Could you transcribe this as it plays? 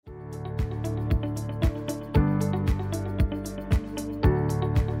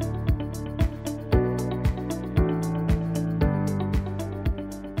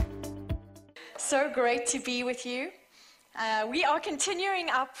so great to be with you. We are continuing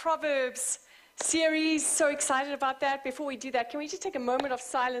our Proverbs series. So excited about that. Before we do that, can we just take a moment of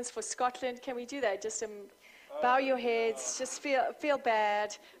silence for Scotland? Can we do that? Just bow your heads. Just feel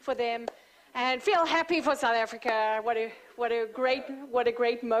bad for them, and feel happy for South Africa. What a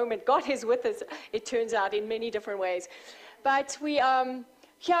great moment. God is with us. It turns out in many different ways. But we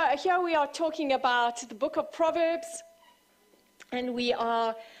here we are talking about the book of Proverbs, and we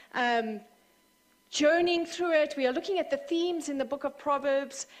are journeying through it. We are looking at the themes in the book of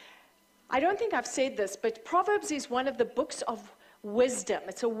Proverbs. I don't think I've said this, but Proverbs is one of the books of wisdom.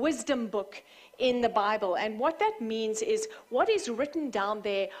 It's a wisdom book in the Bible. And what that means is what is written down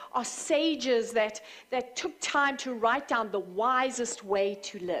there are sages that took time to write down the wisest way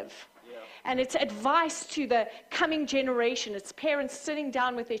to live. And it's advice to the coming generation. It's parents sitting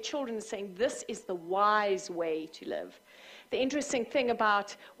down with their children and saying, this is the wise way to live. The interesting thing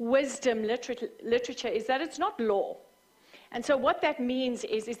about wisdom literature is that it's not law. And so what that means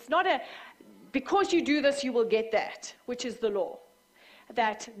is it's not because you do this, you will get that, which is the law.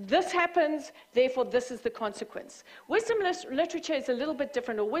 That this happens, therefore this is the consequence. Wisdom literature is a little bit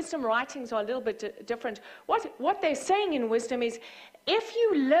different, or wisdom writings are a little bit different. What they're saying in wisdom is, if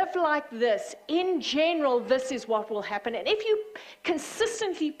you live like this, in general, this is what will happen. And if you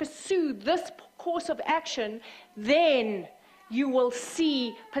consistently pursue this course of action, then you will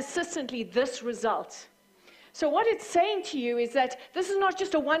see persistently this result. So what it's saying to you is that this is not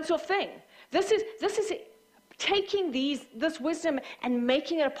just a once-off thing. This is taking this wisdom and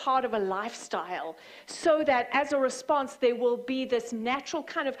making it a part of a lifestyle, so that as a response there will be this natural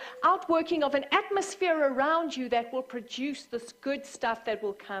kind of outworking of an atmosphere around you that will produce this good stuff that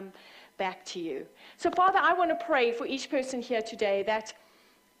will come back to you. So Father, I want to pray for each person here today that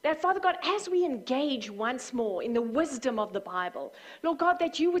Father God, as we engage once more in the wisdom of the Bible, Lord God,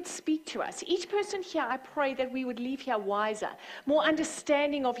 that you would speak to us. Each person here, I pray that we would leave here wiser, more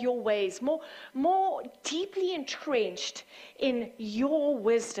understanding of your ways, more deeply entrenched in your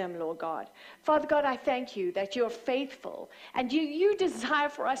wisdom, Lord God. Father God, I thank you that you're faithful, and you desire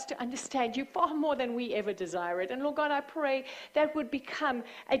for us to understand you far more than we ever desire it. And Lord God, I pray that would become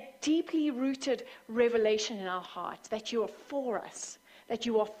a deeply rooted revelation in our hearts, that you are for us. That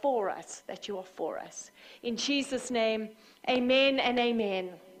you are for us, that you are for us. In Jesus' name, amen and amen.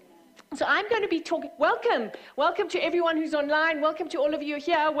 So I'm going to be talking, welcome to everyone who's online, welcome to all of you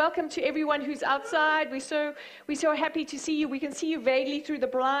here, welcome to everyone who's outside. We're so happy to see you. We can see you vaguely through the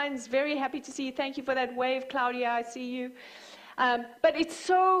blinds, very happy to see you. Thank you for that wave, Claudia, I see you. But it's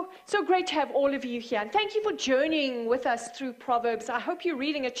so great to have all of you here. And thank you for journeying with us through Proverbs. I hope you're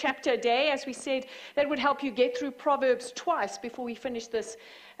reading a chapter a day. As we said, that would help you get through Proverbs twice before we finish this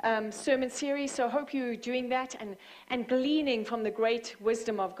sermon series. So I hope you're doing that and gleaning from the great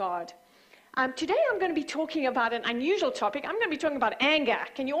wisdom of God. Today I'm going to be talking about an unusual topic. I'm going to be talking about anger.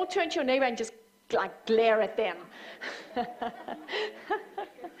 Can you all turn to your neighbor and just glare at them?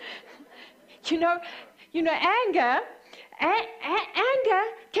 You know, anger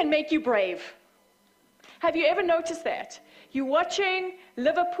can make you brave. Have you ever noticed that? You're watching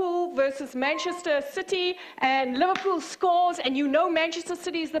Liverpool versus Manchester City, and Liverpool scores, and you know Manchester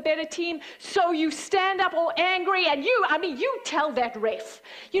City is the better team, so you stand up all angry, and you tell that ref.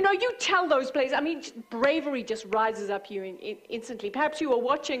 You tell those players. Bravery just rises up you instantly. Perhaps you were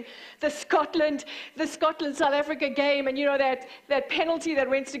watching the Scotland-South Africa game, and that penalty that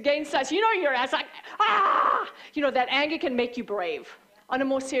went against us. Your ass like, ah! That anger can make you brave. On a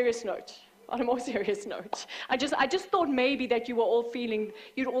more serious note, I just thought maybe that you'd all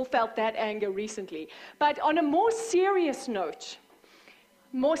felt that anger recently. But on a more serious note,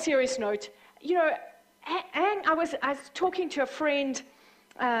 I was talking to a friend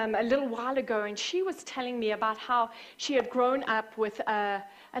a little while ago, and she was telling me about how she had grown up with an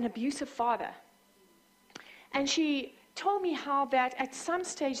abusive father. And she told me how that at some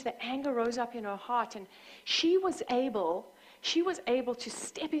stage the anger rose up in her heart, and she was able to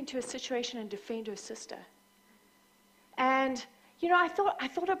step into a situation and defend her sister. And I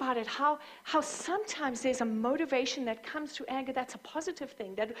thought about it, how sometimes there's a motivation that comes to anger that's a positive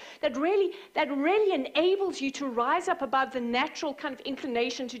thing, that really enables you to rise up above the natural kind of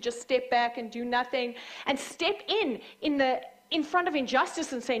inclination to just step back and do nothing, and step in front of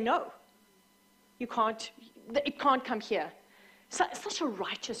injustice and say, no, you can't, it can't come here. Such a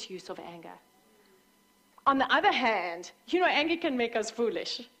righteous use of anger. On the other hand, anger can make us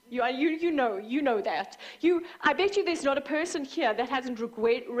foolish. You know that. I bet you there's not a person here that hasn't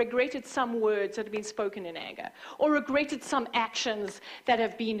regretted some words that have been spoken in anger, or regretted some actions that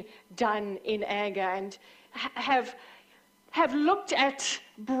have been done in anger, and have looked at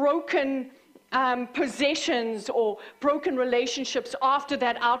broken possessions or broken relationships after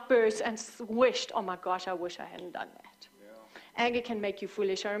that outburst and wished, oh my gosh, I wish I hadn't done that. Yeah. Anger can make you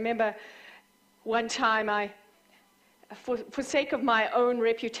foolish. I remember one time for sake of my own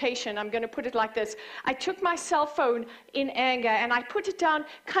reputation, I'm going to put it like this. I took my cell phone in anger and I put it down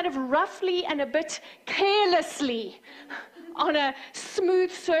kind of roughly and a bit carelessly on a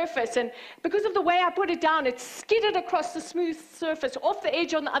smooth surface, and because of the way I put it down, it skidded across the smooth surface, off the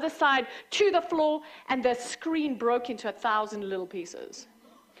edge on the other side, to the floor, and the screen broke into 1,000 little pieces.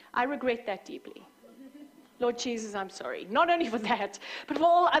 I regret that deeply. Lord Jesus, I'm sorry. Not only for that, but for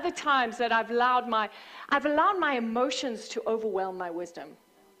all other times that I've allowed my emotions to overwhelm my wisdom.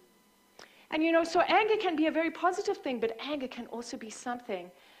 And so anger can be a very positive thing, but anger can also be something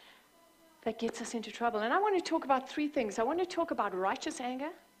that gets us into trouble. And I want to talk about three things. I want to talk about righteous anger.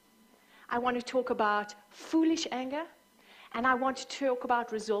 I want to talk about foolish anger. And I want to talk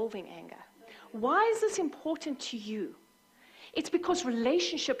about resolving anger. Why is this important to you? It's because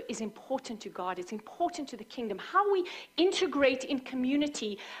relationship is important to God. It's important to the kingdom. How we integrate in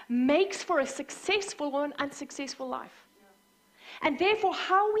community makes for a successful or an unsuccessful life. And therefore,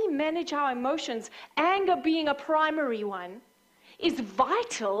 how we manage our emotions, anger being a primary one, is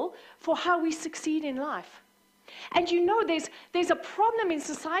vital for how we succeed in life. And there's a problem in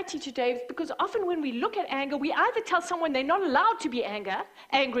society today, because often when we look at anger, we either tell someone they're not allowed to be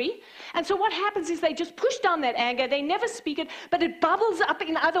angry, and so what happens is they just push down that anger, they never speak it, but it bubbles up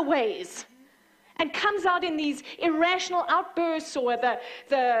in other ways and comes out in these irrational outbursts, or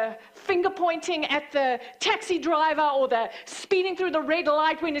the finger pointing at the taxi driver, or the speeding through the red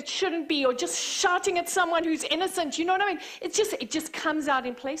light when it shouldn't be, or just shouting at someone who's innocent. You know what I mean? It just comes out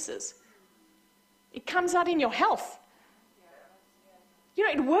in places. It comes out in your health.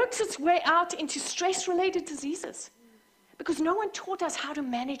 It works its way out into stress-related diseases, because no one taught us how to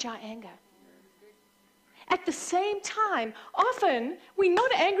manage our anger. At the same time, often we're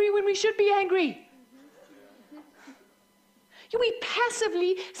not angry when we should be angry. We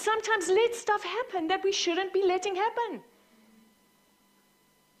passively sometimes let stuff happen that we shouldn't be letting happen.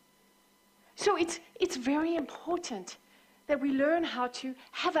 So it's very important that we learn how to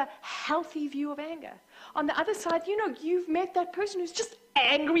have a healthy view of anger. On the other side, you've met that person who's just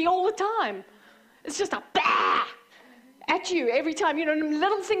angry all the time. It's just a bah at you every time.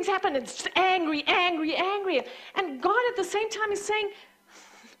 Little things happen, it's just angry, angry, angry. And God at the same time is saying,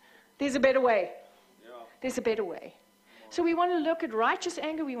 there's a better way. Yeah. There's a better way. So we want to look at righteous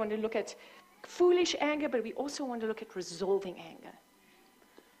anger, we want to look at foolish anger, but we also want to look at resolving anger.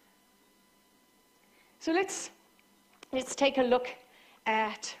 So let's take a look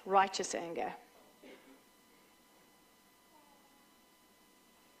at righteous anger.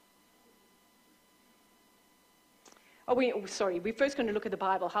 We're first going to look at the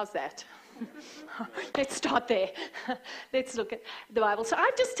Bible. How's that? Let's start there. Let's look at the Bible. So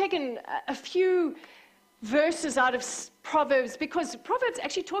I've just taken a few verses out of Proverbs, because Proverbs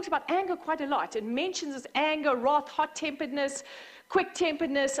actually talks about anger quite a lot. It mentions anger, wrath, hot-temperedness,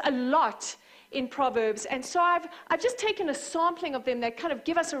 quick-temperedness a lot in Proverbs. And so I've just taken a sampling of them that kind of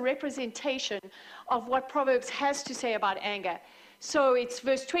give us a representation of what Proverbs has to say about anger. So it's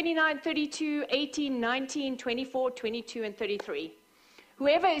verse 29, 32, 18, 19, 24, 22, and 33.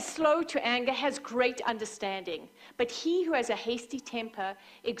 Whoever is slow to anger has great understanding, but he who has a hasty temper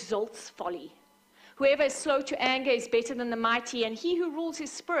exalts folly. Whoever is slow to anger is better than the mighty, and he who rules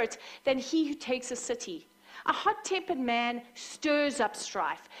his spirit than he who takes a city. A hot-tempered man stirs up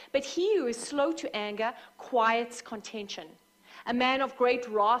strife, but he who is slow to anger quiets contention. A man of great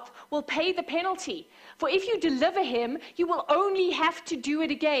wrath will pay the penalty, for if you deliver him, you will only have to do it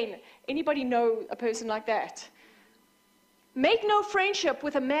again. Anybody know a person like that? Make no friendship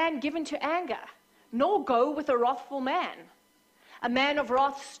with a man given to anger, nor go with a wrathful man. A man of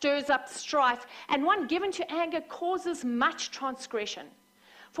wrath stirs up strife, and one given to anger causes much transgression.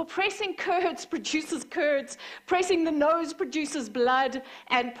 For pressing curds produces curds, pressing the nose produces blood,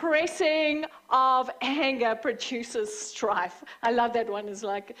 and pressing of anger produces strife. I love that one. It's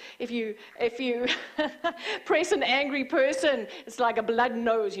like if you press an angry person, it's like a blood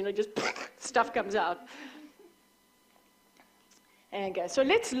nose, just stuff comes out. Anger. So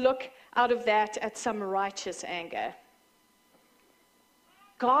let's look out of that at some righteous anger.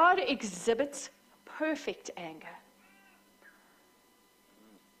 God exhibits perfect anger.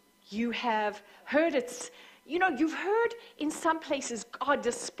 You have heard you've heard in some places God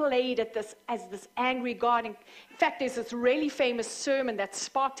displayed as this angry God. In fact, there's this really famous sermon that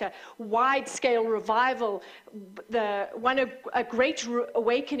sparked a wide-scale revival. A great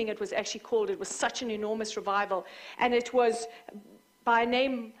awakening, it was actually called. It was such an enormous revival. And it was by a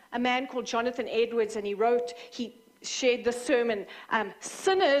name a man called Jonathan Edwards, and he shared the sermon,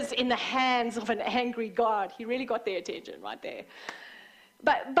 Sinners in the Hands of an Angry God. He really got their attention right there.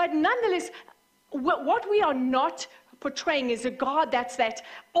 But nonetheless, what we are not portraying is a God that's that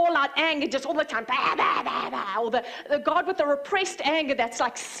all-out anger, just all the time, bah, bah, bah, bah, or the God with the repressed anger that's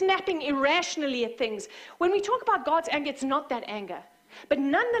like snapping irrationally at things. When we talk about God's anger, it's not that anger. But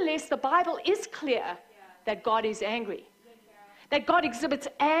nonetheless, the Bible is clear that God is angry, that God exhibits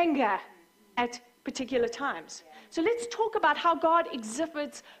anger at particular times. So let's talk about how God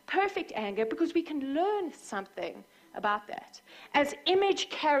exhibits perfect anger, because we can learn something about that. As image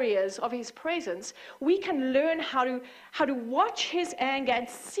carriers of his presence, we can learn how to watch his anger and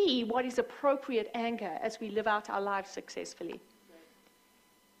see what is appropriate anger as we live out our lives successfully.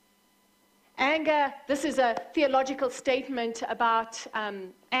 Anger, this is a theological statement about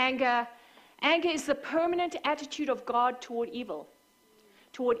anger. Anger is the permanent attitude of God toward evil,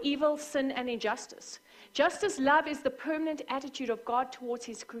 sin, and injustice. Just as love is the permanent attitude of God towards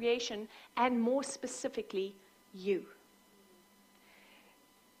his creation, and more specifically, you.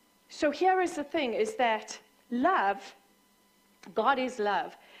 So here is the thing, is that love, God is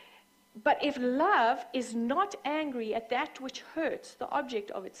love. But if love is not angry at that which hurts the object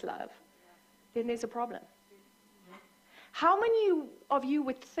of its love, then there's a problem. How many of you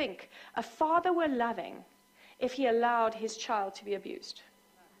would think a father were loving if he allowed his child to be abused?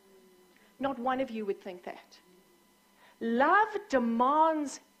 Not one of you would think that. Love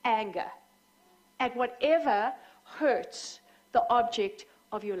demands anger at whatever hurts the object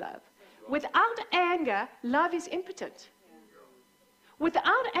of your love. Without anger, love is impotent.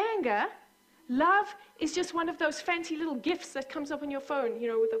 Without anger, love is just one of those fancy little gifts that comes up on your phone,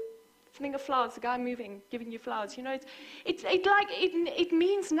 with a thing of flowers, the guy moving, giving you flowers. It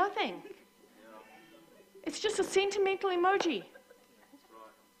means nothing. It's just a sentimental emoji.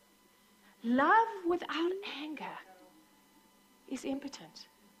 Love without anger is impotent.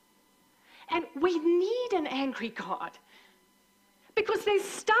 And we need an angry God, because there's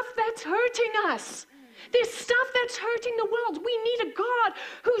stuff that's hurting us. There's stuff that's hurting the world. We need a God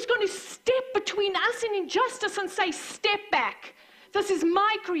who's going to step between us and injustice and say, step back. This is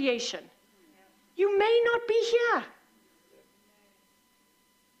my creation. You may not be here.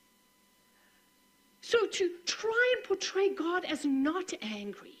 So to try and portray God as not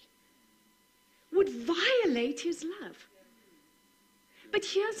angry would violate his love. But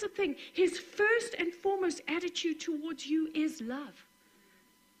here's the thing, his first and foremost attitude towards you is love.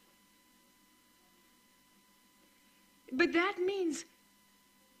 But that means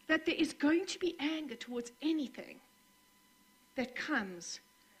that there is going to be anger towards anything that comes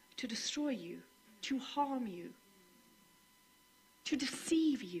to destroy you, to harm you, to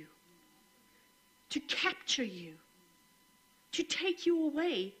deceive you, to capture you, to take you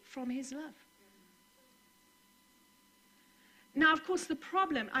away from his love. Now, of course, the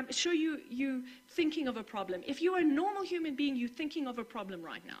problem, I'm sure you thinking of a problem. If you're a normal human being, you're thinking of a problem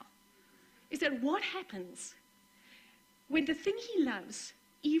right now. Is that what happens when the thing he loves,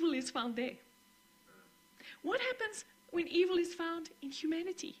 evil is found there? What happens when evil is found in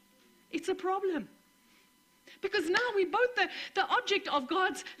humanity? It's a problem. Because now we're both the object of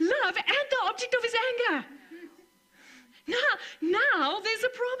God's love and the object of his anger. Now there's a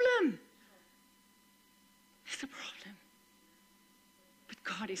problem. There's a problem.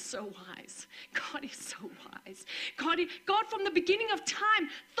 God is so wise. God is so wise. God from the beginning of time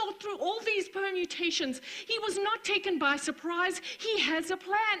thought through all these permutations. He was not taken by surprise. He has a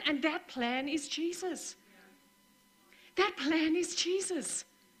plan, and that plan is Jesus. That plan is Jesus.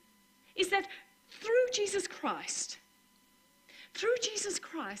 Is that through Jesus Christ,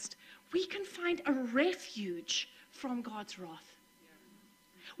 we can find a refuge from God's wrath.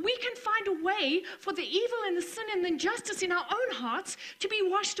 We can find a way for the evil and the sin and the injustice in our own hearts to be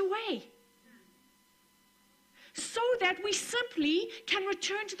washed away, so that we simply can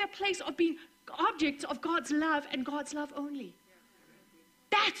return to that place of being objects of God's love and God's love only.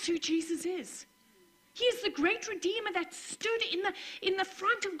 That's who Jesus is. He is the great Redeemer that stood in the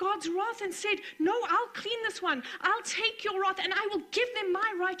front of God's wrath and said, no, I'll clean this one. I'll take your wrath and I will give them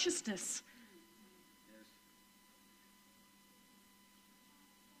my righteousness.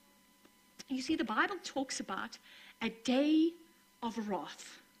 You see, the Bible talks about a day of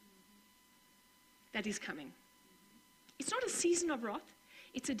wrath that is coming. It's not a season of wrath,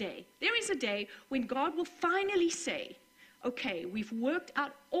 it's a day. There is a day when God will finally say, okay, we've worked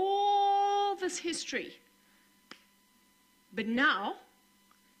out all this history, but now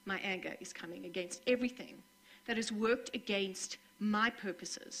my anger is coming against everything that has worked against my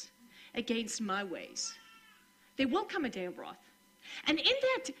purposes, against my ways. There will come a day of wrath. And in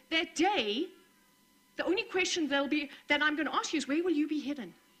that day, the only question that I'm going to ask you is, where will you be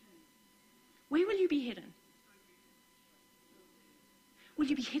hidden? Where will you be hidden? Will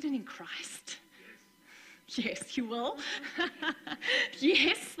you be hidden in Christ? Yes, you will.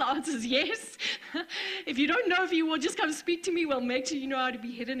 Yes, the answer is yes. If you don't know if you will, just come speak to me. We'll make sure you know how to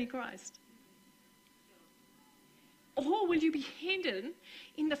be hidden in Christ. Or will you be hidden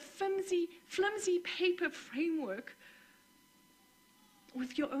in the flimsy paper framework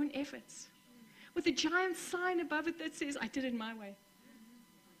with your own efforts? With a giant sign above it that says, I did it my way.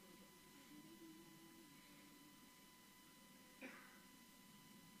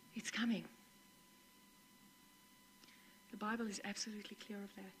 It's coming. The Bible is absolutely clear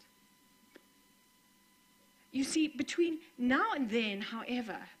of that. You see, between now and then,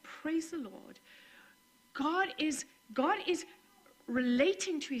 however, praise the Lord, God is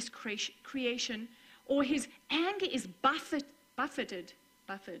relating to his creation, or his anger is buffeted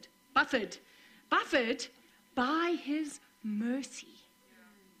by his mercy.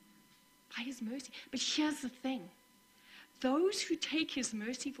 By his mercy. But here's the thing. Those who take his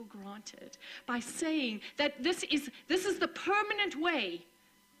mercy for granted by saying that this is the permanent way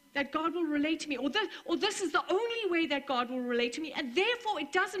that God will relate to me, or this is the only way that God will relate to me, and therefore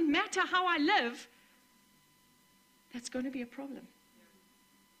it doesn't matter how I live, that's going to be a problem.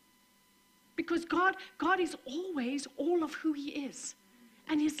 Because God is always all of who he is,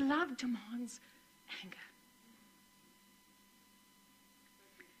 and his love demands anger.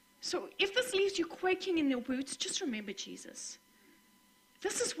 So if this leaves you quaking in your boots, just remember Jesus.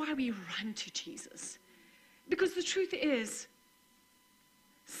 This is why we run to Jesus. Because the truth is,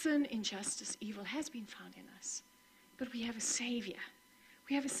 sin, injustice, evil has been found in us. But we have a Savior.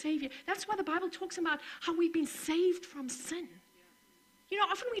 We have a Savior. That's why the Bible talks about how we've been saved from sin. You know,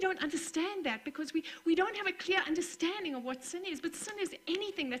 often we don't understand that because we don't have a clear understanding of what sin is. But sin is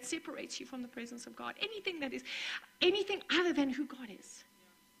anything that separates you from the presence of God. Anything other than who God is.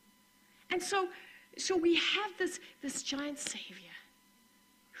 And so we have this giant Savior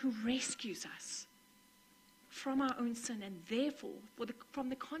who rescues us from our own sin and therefore from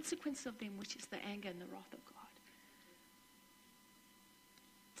the consequence of them, which is the anger and the wrath of God.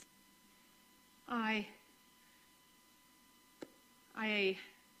 I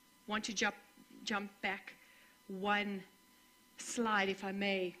want to jump back one slide, if I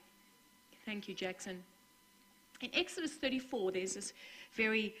may. Thank you, Jackson. In Exodus 34, there's this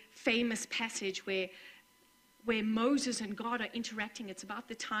very famous passage where Moses and God are interacting. It's about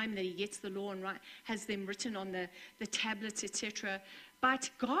the time that he gets the law and has them written on the tablets, etc. But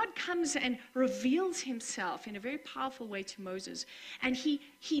God comes and reveals himself in a very powerful way to Moses. And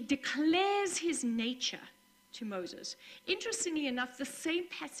he declares his nature to Moses. Interestingly enough, the same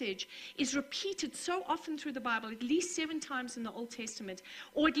passage is repeated so often through the Bible, at least 7 times in the Old Testament,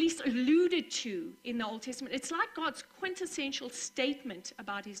 or at least alluded to in the Old Testament. It's like God's quintessential statement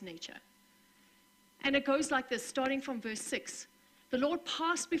about his nature. And it goes like this, starting from verse 6. The Lord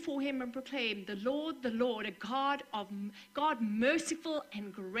passed before him and proclaimed, the Lord, a God merciful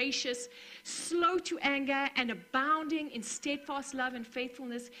and gracious, slow to anger and abounding in steadfast love and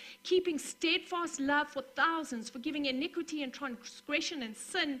faithfulness, keeping steadfast love for thousands, forgiving iniquity and transgression and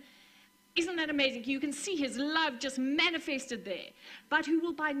sin. Isn't that amazing? You can see his love just manifested there. But who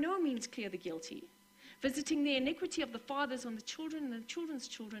will by no means clear the guilty, visiting the iniquity of the fathers on the children and the children's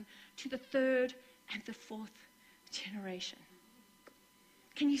children to the 3rd and the 4th generation.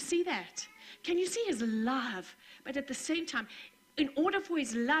 Can you see that? Can you see his love? But at the same time, in order for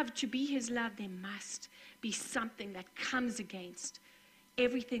his love to be his love, there must be something that comes against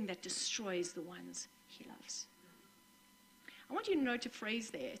everything that destroys the ones he loves. I want you to note a phrase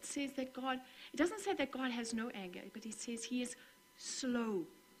there. It says that God, it doesn't say that God has no anger, but it says he is slow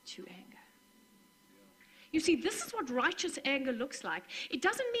to anger. You see, this is what righteous anger looks like. It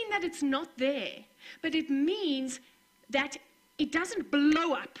doesn't mean that it's not there, but it means that it doesn't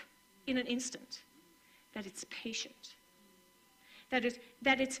blow up in an instant, that it's patient, that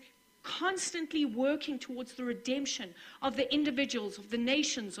it's constantly working towards the redemption of the individuals, of the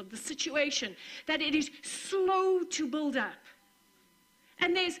nations, of the situation, that it is slow to build up.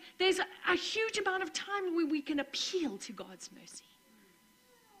 And there's a huge amount of time where we can appeal to God's mercy,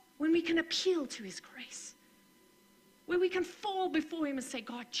 when we can appeal to his grace, where we can fall before him and say,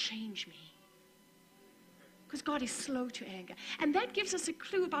 God, change me. Because God is slow to anger. And that gives us a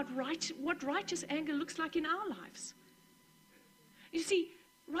clue about what righteous anger looks like in our lives. You see,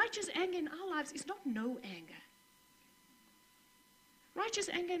 righteous anger in our lives is not no anger. Righteous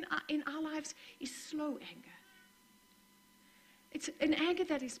anger in our lives is slow anger. It's an anger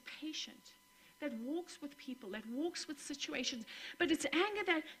that is patient, that walks with people, that walks with situations. But it's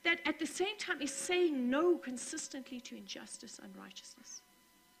anger that at the same time is saying no consistently to injustice and unrighteousness.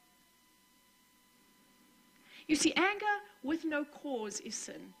 You see, anger with no cause is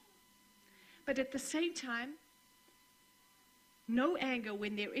sin. But at the same time, no anger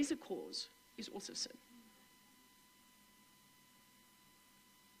when there is a cause is also sin.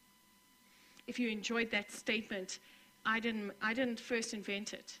 If you enjoyed that statement, I didn't first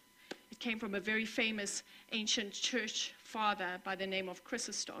invent it. It came from a very famous ancient church father by the name of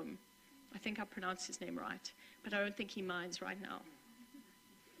Chrysostom. I think I pronounced his name right, but I don't think he minds right now.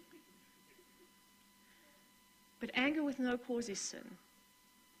 But anger with no cause is sin.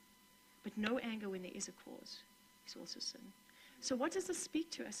 But no anger when there is a cause is also sin. So what does this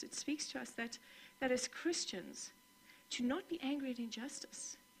speak to us? It speaks to us that as Christians, to not be angry at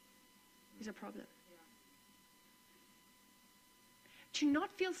injustice is a problem. To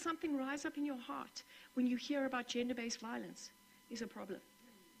not feel something rise up in your heart when you hear about gender-based violence is a problem.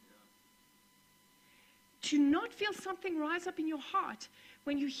 To not feel something rise up in your heart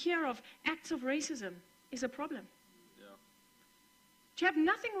when you hear of acts of racism is a problem. To have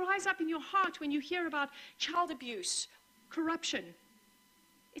nothing rise up in your heart when you hear about child abuse, corruption,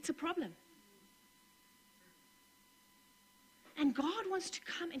 it's a problem. And God wants to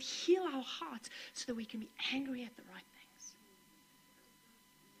come and heal our hearts so that we can be angry at the right things.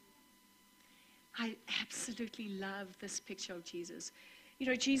 I absolutely love this picture of Jesus. You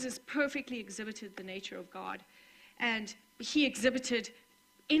know, Jesus perfectly exhibited the nature of God. And he exhibited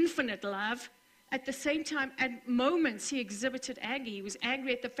infinite love. At the same time, at moments, he exhibited anger. He was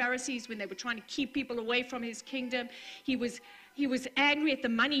angry at the Pharisees when they were trying to keep people away from his kingdom. He was angry at the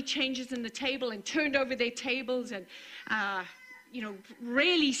money changers in the table and turned over their tables and,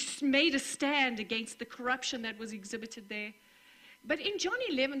 really made a stand against the corruption that was exhibited there. But in John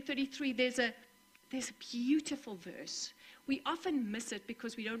 11:33, there's a beautiful verse. We often miss it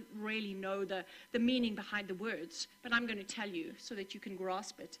because we don't really know the meaning behind the words. But I'm going to tell you so that you can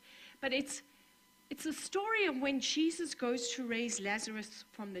grasp it. But it's the story of when Jesus goes to raise Lazarus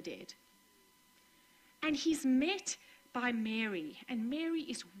from the dead. And he's met by Mary, and Mary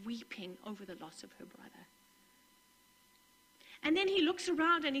is weeping over the loss of her brother. And then he looks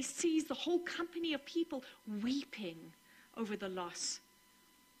around and he sees the whole company of people weeping over the loss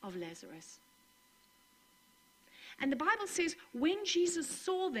of Lazarus. And the Bible says, when Jesus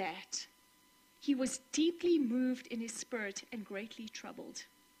saw that, he was deeply moved in his spirit and greatly troubled.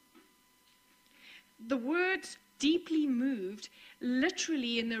 The words deeply moved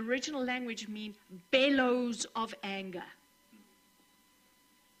literally in the original language mean bellows of anger.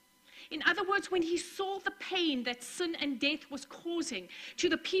 In other words, when he saw the pain that sin and death was causing to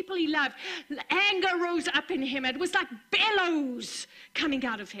the people he loved, anger rose up in him. It was like bellows coming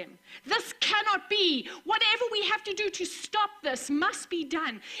out of him. This cannot be. Whatever we have to do to stop this must be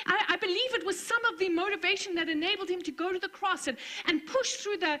done. I believe it was some of the motivation that enabled him to go to the cross and push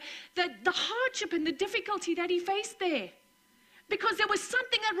through the hardship and the difficulty that he faced there. Because there was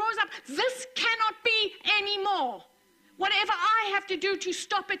something that rose up. This cannot be anymore. Whatever I have to do to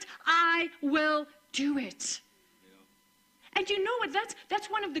stop it, I will do it. Yeah. And you know what? That's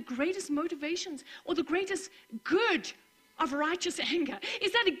one of the greatest motivations or the greatest good of righteous anger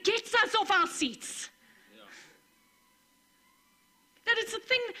is that it gets us off our seats. Yeah. That it's a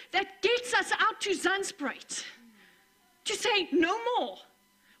thing that gets us out to Zandspruit to say no more.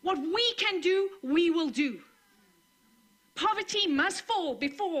 What we can do, we will do. Poverty must fall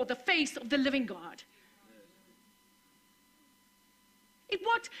before the face of the living God. It's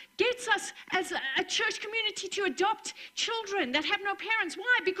what gets us as a church community to adopt children that have no parents.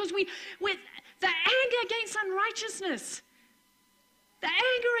 Why? Because with the anger against unrighteousness, the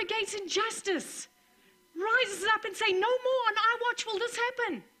anger against injustice, rises up and say, no more on our watch will this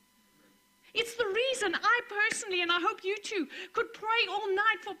happen. It's the reason I personally, and I hope you too, could pray all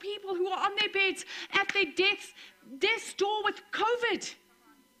night for people who are on their beds at their death's door with COVID.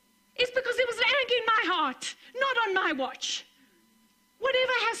 It's because there was anger in my heart, not on my watch.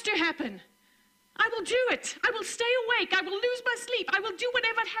 Whatever has to happen, I will do it. I will stay awake. I will lose my sleep. I will do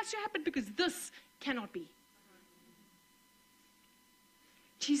whatever has to happen because this cannot be.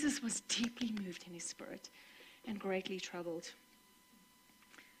 Jesus was deeply moved in his spirit and greatly troubled.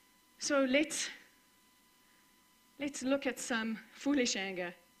 So let's look at some foolish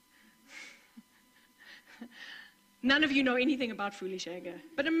anger. None of you know anything about foolish anger.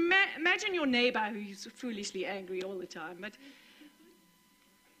 But imagine your neighbor who's foolishly angry all the time. But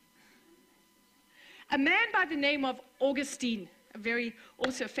a man by the name of Augustine, a very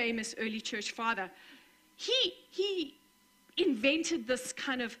also famous early church father, he invented this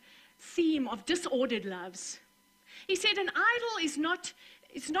kind of theme of disordered loves. He said an idol is not,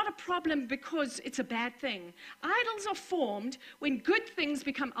 it's not a problem because it's a bad thing. Idols are formed when good things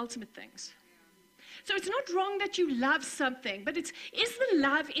become ultimate things. So it's not wrong that you love something, but is the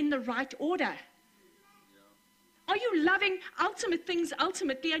love in the right order? Are you loving ultimate things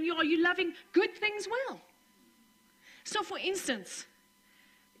ultimately, and are you loving good things well? So for instance,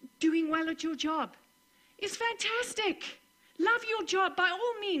 doing well at your job is fantastic. Love your job by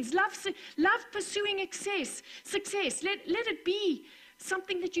all means. Love pursuing success. Let it be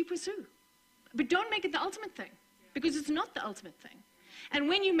something that you pursue. But don't make it the ultimate thing, because it's not the ultimate thing. And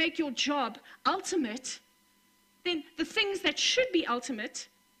when you make your job ultimate, then the things that should be ultimate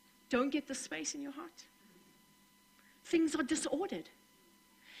don't get the space in your heart. Things are disordered.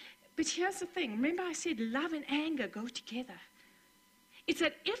 But here's the thing. Remember I said love and anger go together. It's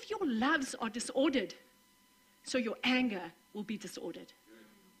that if your loves are disordered, so your anger will be disordered.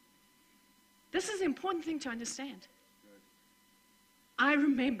 This is an important thing to understand. I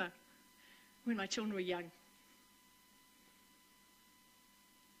remember when my children were young.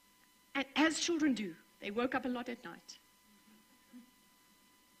 And as children do, they woke up a lot at night.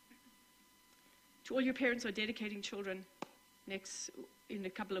 To all your parents who are dedicating children in a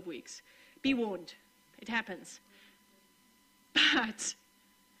couple of weeks, be warned, it happens. But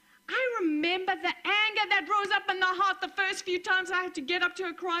I remember the anger that rose up in the heart the first few times I had to get up to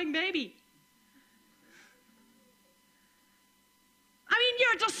a crying baby. I mean,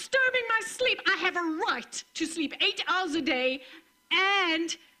 you're disturbing my sleep. I have a right to sleep 8 hours a day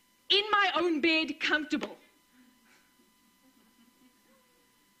and in my own bed, comfortable.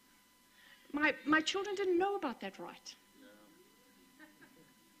 My children didn't know about that right.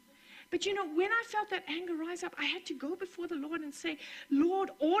 But you know, when I felt that anger rise up, I had to go before the Lord and say,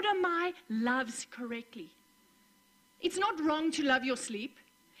 Lord, order my loves correctly. It's not wrong to love your sleep.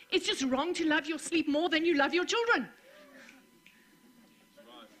 It's just wrong to love your sleep more than you love your children.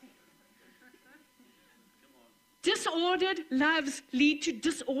 Disordered loves lead to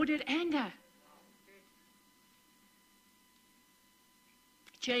disordered anger.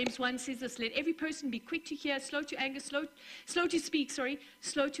 James 1 says this, let every person be quick to hear, slow to anger, slow to speak,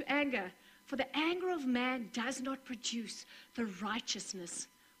 slow to anger. For the anger of man does not produce the righteousness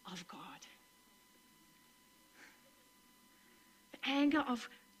of God. The anger of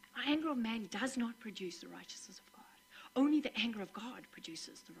man does not produce the righteousness of God. Only the anger of God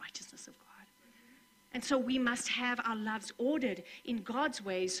produces the righteousness of God. And so we must have our loves ordered in God's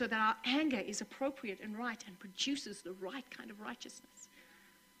ways so that our anger is appropriate and right and produces the right kind of righteousness.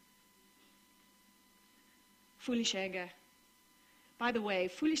 Foolish anger. By the way,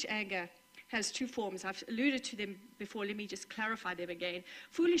 foolish anger has two forms. I've alluded to them before. Let me just clarify them again.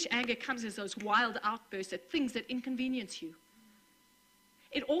 Foolish anger comes as those wild outbursts at things that inconvenience you.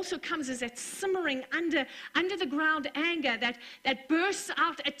 It also comes as that simmering under the ground anger that bursts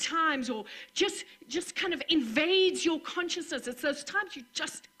out at times or just kind of invades your consciousness. It's those times you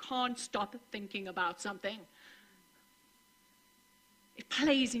just can't stop thinking about something. It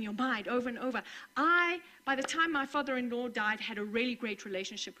plays in your mind over and over. By the time my father-in-law died, had a really great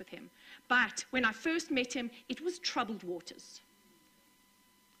relationship with him. But when I first met him, it was troubled waters.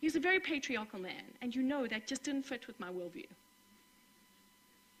 He was a very patriarchal man, and you know that just didn't fit with my worldview.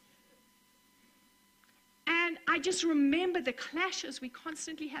 And I just remember the clashes we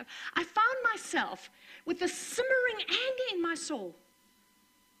constantly have. I found myself with a simmering anger in my soul.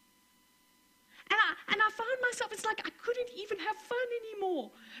 And I found myself, it's like I couldn't even have fun anymore.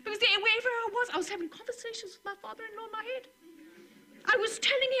 Because wherever I was having conversations with my father-in-law in my head. I was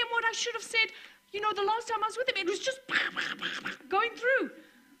telling him what I should have said, the last time I was with him. It was just going through.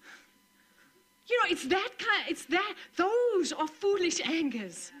 Those are foolish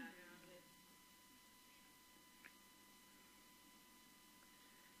angers.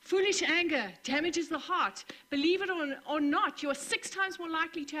 Foolish anger damages the heart. Believe it or not, you're 6 times more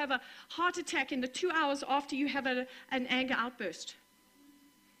likely to have a heart attack in the 2 hours after you have an anger outburst.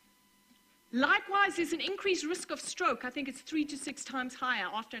 Likewise, there's an increased risk of stroke. I think it's 3 to 6 times higher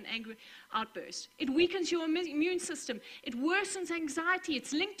after an angry outburst. It weakens your immune system. It worsens anxiety.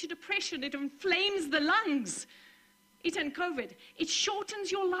 It's linked to depression. It inflames the lungs. It and COVID. It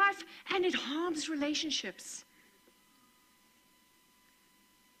shortens your life and it harms relationships.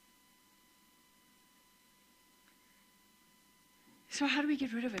 So how do we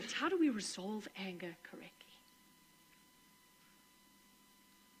get rid of it? How do we resolve anger correctly?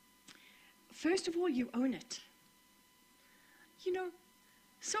 First of all, you own it.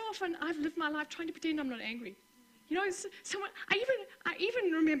 So often I've lived my life trying to pretend I'm not angry. I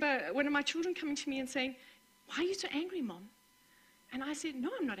even remember one of my children coming to me and saying, "Why are you so angry, Mom?" And I said, no,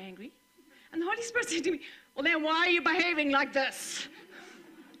 I'm not angry. And the Holy Spirit said to me, well, then why are you behaving like this?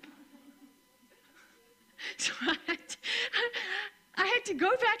 So I had to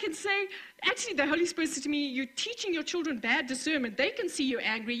go back and say, actually, the Holy Spirit said to me, you're teaching your children bad discernment. They can see you're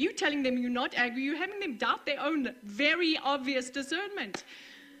angry. You're telling them you're not angry. You're having them doubt their own very obvious discernment.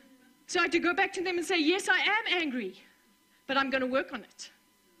 So I had to go back to them and say, yes, I am angry, but I'm going to work on it.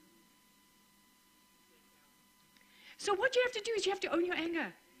 So what you have to do is you have to own your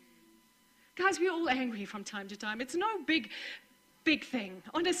anger. Guys, we're all angry from time to time. It's no big thing,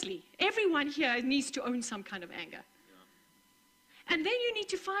 honestly. Everyone here needs to own some kind of anger. And then you need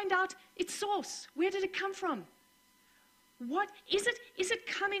to find out its source. Where did it come from? What is it? Is it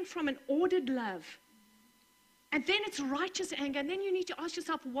coming from an ordered love? And then it's righteous anger. And then you need to ask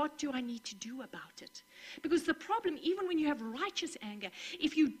yourself, what do I need to do about it? Because the problem, even when you have righteous anger,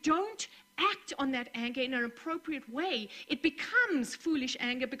 if you don't act on that anger in an appropriate way, it becomes foolish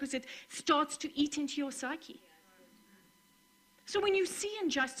anger because it starts to eat into your psyche. So when you see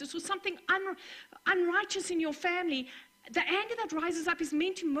injustice or something unrighteous in your family, the anger that rises up is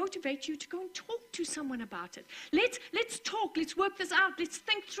meant to motivate you to go and talk to someone about it. Let's talk. Let's work this out. Let's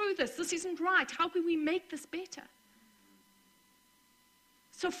think through this. This isn't right. How can we make this better?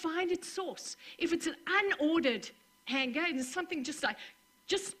 So find its source. If it's an unordered anger and it's something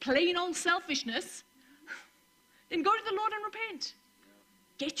just plain old selfishness, then go to the Lord and repent.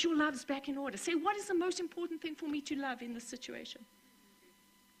 Get your loves back in order. Say, what is the most important thing for me to love in this situation?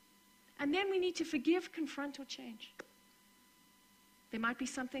 And then we need to forgive, confront, or change. There might be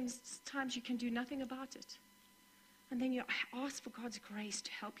some things, times you can do nothing about it. And then you ask for God's grace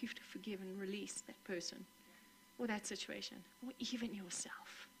to help you to forgive and release that person or that situation or even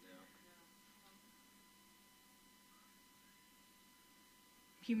yourself.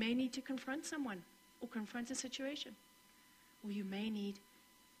 You may need to confront someone or confront a situation, or you may need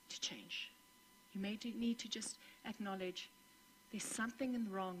to change. You may need to just acknowledge there's something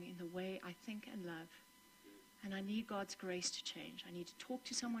wrong in the way I think and love. And I need God's grace to change. I need to talk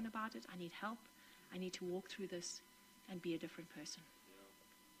to someone about it. I need help. I need to walk through this and be a different person.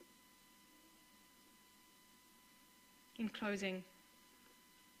 In closing,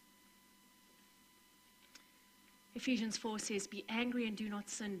 Ephesians 4 says, be angry and do not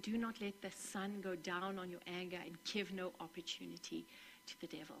sin. Do not let the sun go down on your anger and give no opportunity to the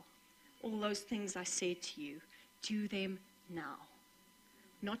devil. All those things I said to you, do them now.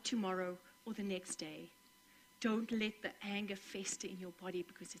 Not tomorrow or the next day. Don't let the anger fester in your body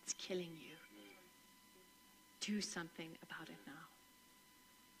because it's killing you. Do something about it now.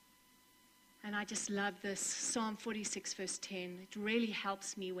 And I just love this. Psalm 46 verse 10. It really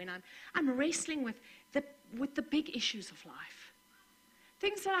helps me when I'm wrestling with the big issues of life.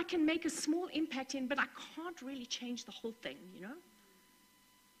 Things that I can make a small impact in, but I can't really change the whole thing, you know.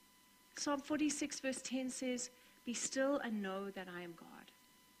 Psalm 46 verse 10 says, be still and know that I am God.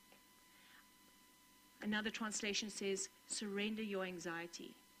 Another translation says, surrender your anxiety.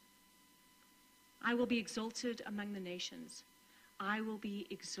 I will be exalted among the nations. I will be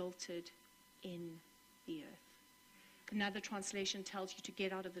exalted in the earth. Another translation tells you to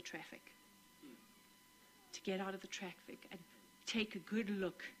get out of the traffic. To get out of the traffic and take a good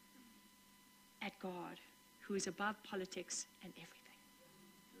look at God, who is above politics and everything.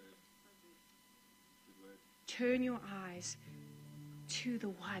 Turn your eyes to the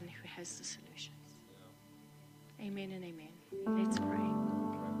one who has the solutions. Amen and amen. Let's pray.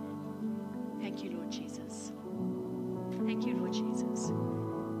 Thank you, Lord Jesus. Thank you, Lord Jesus.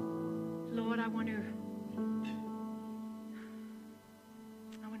 Lord, I want to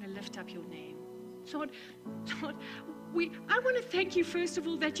lift up your name. Lord, I want to thank you, first of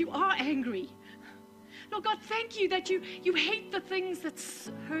all, that you are angry. Lord God, thank you that you hate the things that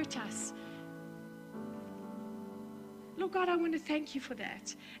hurt us. Lord God, I want to thank you for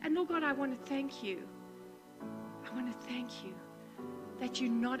that. And Lord God, I want to thank you. I want to thank you that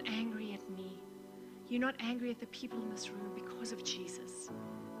you're not angry at me. You're not angry at the people in this room because of Jesus.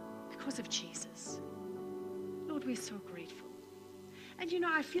 Because of Jesus. Lord, we're so grateful. And you know,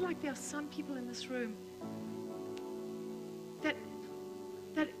 I feel like there are some people in this room that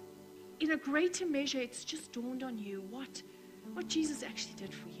in a greater measure, it's just dawned on you what Jesus actually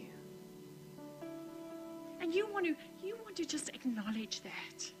did for you. And you want to just acknowledge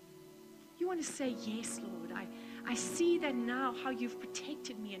that. You want to say, yes, Lord, I see that now, how you've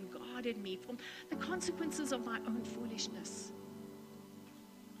protected me and guarded me from the consequences of my own foolishness.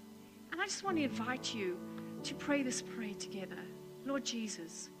 And I just want to invite you to pray this prayer together. Lord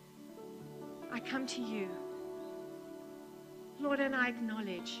Jesus, I come to you, Lord, and I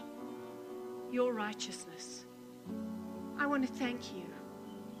acknowledge your righteousness. I want to thank you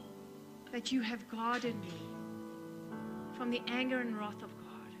that you have guarded me from the anger and wrath of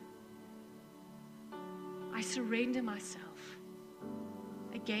God. I surrender myself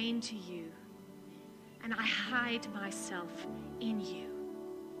again to you, and I hide myself in you.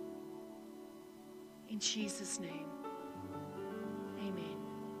 In Jesus' name, amen.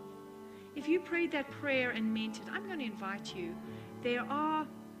 If you prayed that prayer and meant it, I'm going to invite you. There are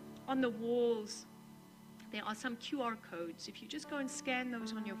on the walls, there are some QR codes. If you just go and scan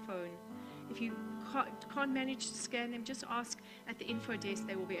those on your phone, if you can't manage to scan them, just ask at the info desk.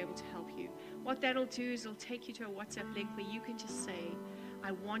 They will be able to help you. What that'll do is it'll take you to a WhatsApp link where you can just say,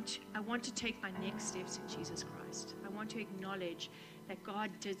 I want to take my next steps in Jesus Christ. I want to acknowledge that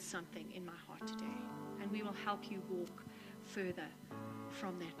God did something in my heart today. And we will help you walk further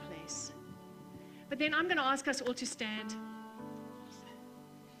from that place. But then I'm going to ask us all to stand.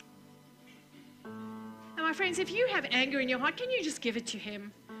 Now, my friends, if you have anger in your heart, can you just give it to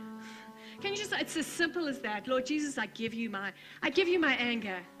Him? Can you just, it's as simple as that. Lord Jesus, I give you my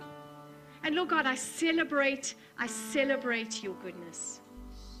anger. And Lord God, I celebrate your goodness.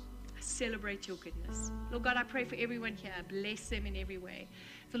 I celebrate your goodness. Lord God, I pray for everyone here. Bless them in every way.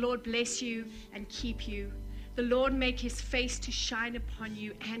 The Lord bless you and keep you. The Lord make His face to shine upon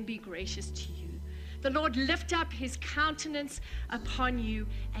you and be gracious to you. The Lord lift up His countenance upon you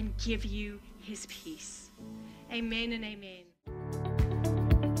and give you His peace. Amen and amen.